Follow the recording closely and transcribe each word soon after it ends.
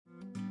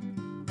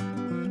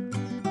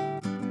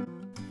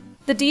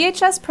The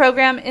DHS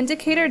Program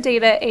Indicator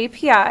Data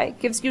API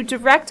gives you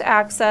direct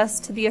access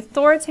to the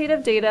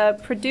authoritative data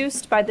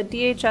produced by the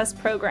DHS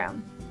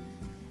program.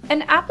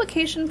 An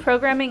Application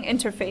Programming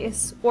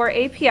Interface, or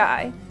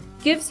API,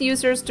 gives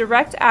users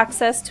direct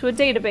access to a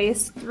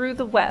database through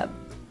the web.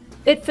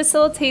 It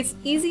facilitates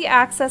easy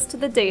access to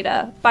the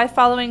data by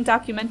following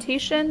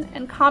documentation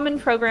and common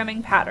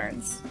programming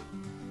patterns.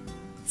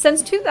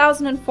 Since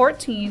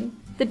 2014,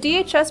 the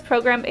DHS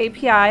Program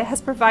API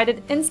has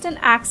provided instant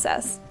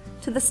access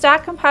to the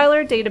Stat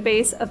Compiler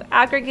database of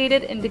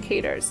aggregated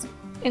indicators,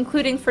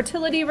 including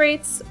fertility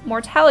rates,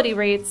 mortality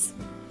rates,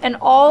 and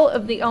all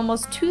of the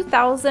almost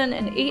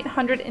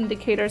 2,800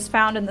 indicators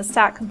found in the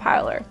Stat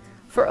Compiler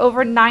for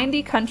over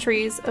 90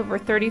 countries over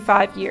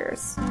 35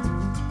 years.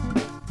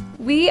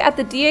 We at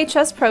the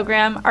DHS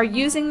program are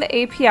using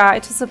the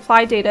API to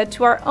supply data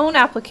to our own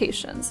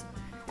applications,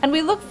 and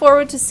we look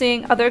forward to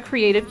seeing other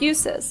creative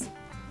uses.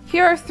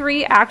 Here are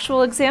 3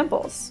 actual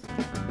examples.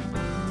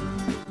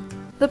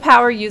 The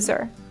power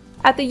user.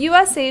 At the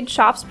USAID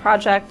SHOPS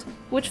project,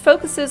 which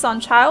focuses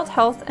on child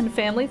health and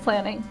family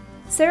planning,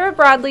 Sarah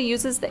Bradley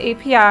uses the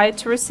API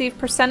to receive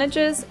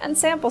percentages and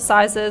sample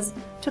sizes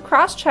to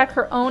cross-check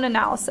her own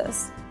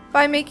analysis.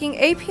 By making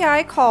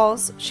API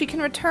calls, she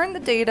can return the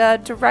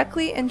data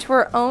directly into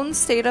her own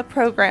STATA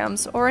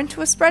programs or into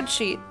a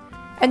spreadsheet,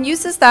 and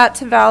uses that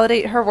to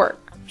validate her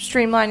work,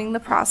 streamlining the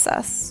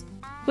process.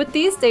 With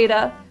these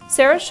data,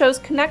 Sarah shows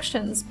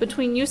connections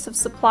between use of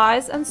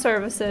supplies and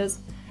services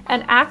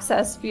and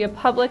access via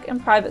public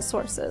and private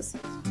sources.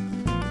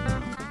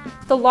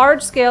 The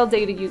large-scale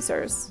data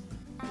users.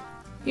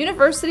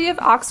 University of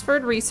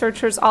Oxford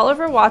researchers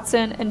Oliver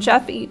Watson and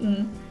Jeff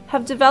Eaton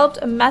have developed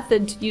a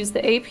method to use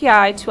the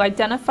API to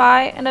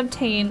identify and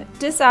obtain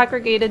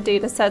disaggregated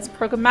datasets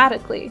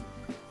programmatically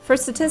for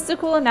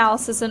statistical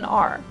analysis in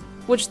R,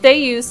 which they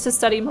use to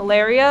study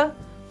malaria,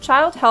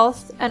 child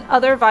health, and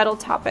other vital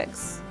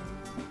topics.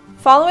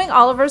 Following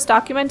Oliver's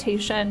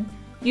documentation,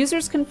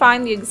 users can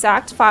find the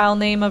exact file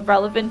name of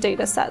relevant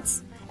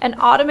datasets and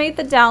automate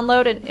the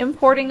download and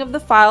importing of the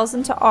files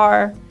into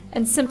R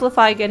and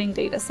simplify getting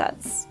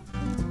datasets.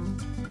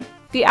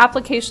 The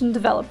application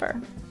developer.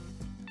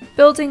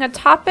 Building a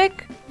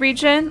topic,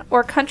 region,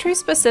 or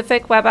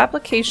country-specific web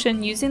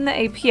application using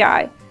the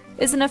API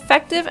is an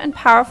effective and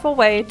powerful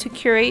way to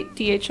curate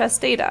DHS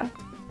data.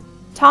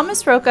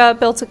 Thomas Roca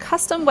built a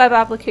custom web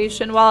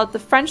application while at the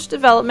French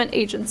Development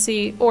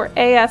Agency, or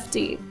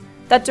AFD,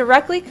 that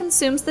directly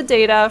consumes the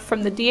data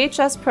from the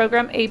DHS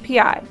Program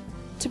API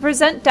to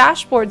present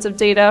dashboards of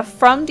data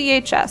from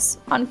DHS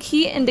on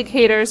key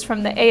indicators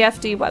from the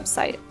AFD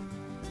website.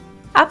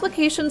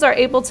 Applications are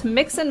able to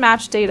mix and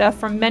match data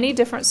from many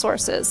different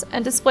sources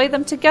and display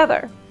them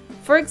together.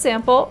 For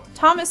example,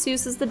 Thomas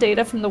uses the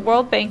data from the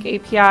World Bank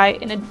API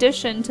in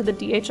addition to the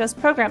DHS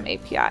Program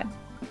API.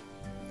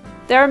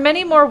 There are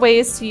many more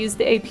ways to use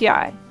the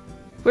API.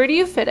 Where do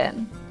you fit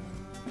in?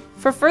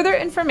 For further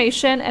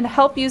information and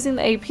help using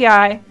the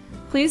API,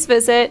 please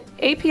visit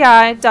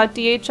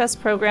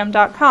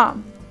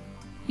api.dhsprogram.com.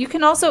 You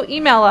can also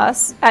email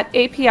us at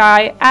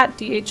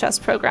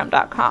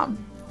api@dhsprogram.com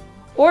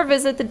or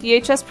visit the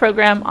DHS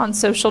program on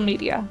social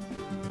media.